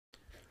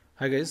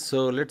Hi guys,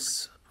 so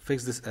let's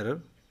fix this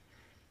error.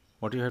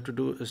 What you have to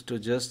do is to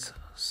just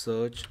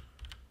search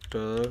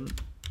turn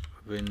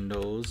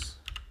Windows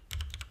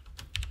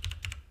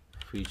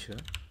feature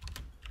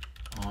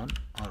on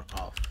or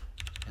off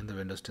in the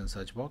Windows 10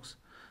 search box.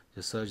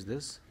 Just search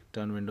this,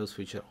 turn Windows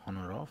feature on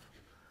or off,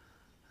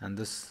 and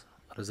this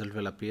result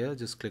will appear.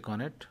 Just click on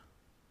it.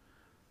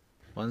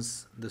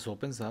 Once this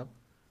opens up,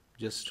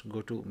 just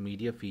go to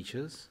media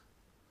features,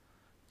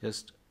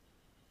 just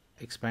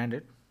expand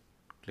it,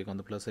 click on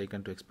the plus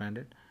icon to expand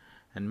it,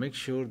 and make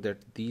sure that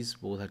these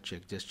both are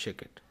checked. Just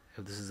check it.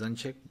 If this is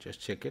unchecked, just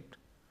check it.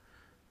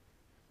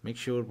 Make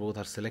sure both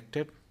are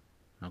selected.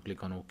 Now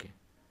click on OK,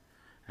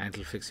 and it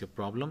will fix your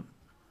problem.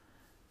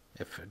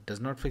 If it does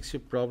not fix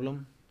your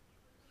problem,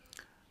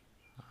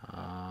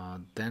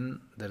 then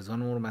there is one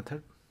more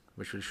method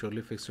which will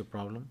surely fix your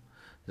problem.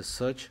 Just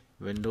search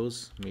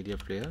Windows Media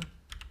Player,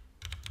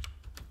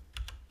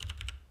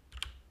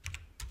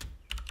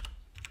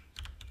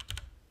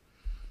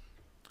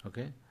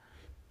 okay,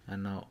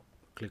 and now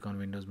click on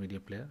Windows Media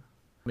Player.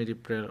 Media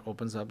Player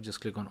opens up.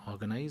 Just click on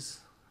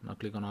Organize. Now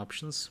click on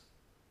Options.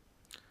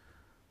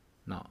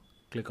 Now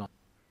click on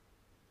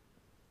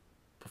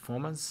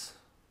Performance.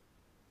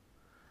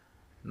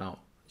 Now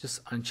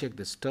just uncheck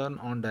this, turn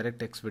on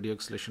DirectX video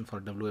acceleration for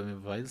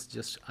WMV files.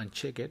 Just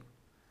uncheck it,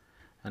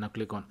 and now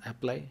click on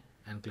Apply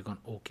and click on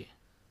OK.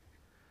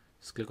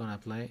 Just click on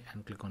Apply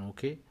and click on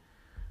OK,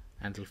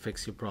 and it will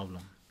fix your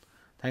problem.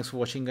 Thanks for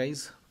watching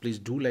guys. Please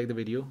do like the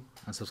video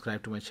and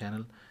subscribe to my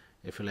channel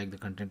if you like the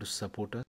content to support us.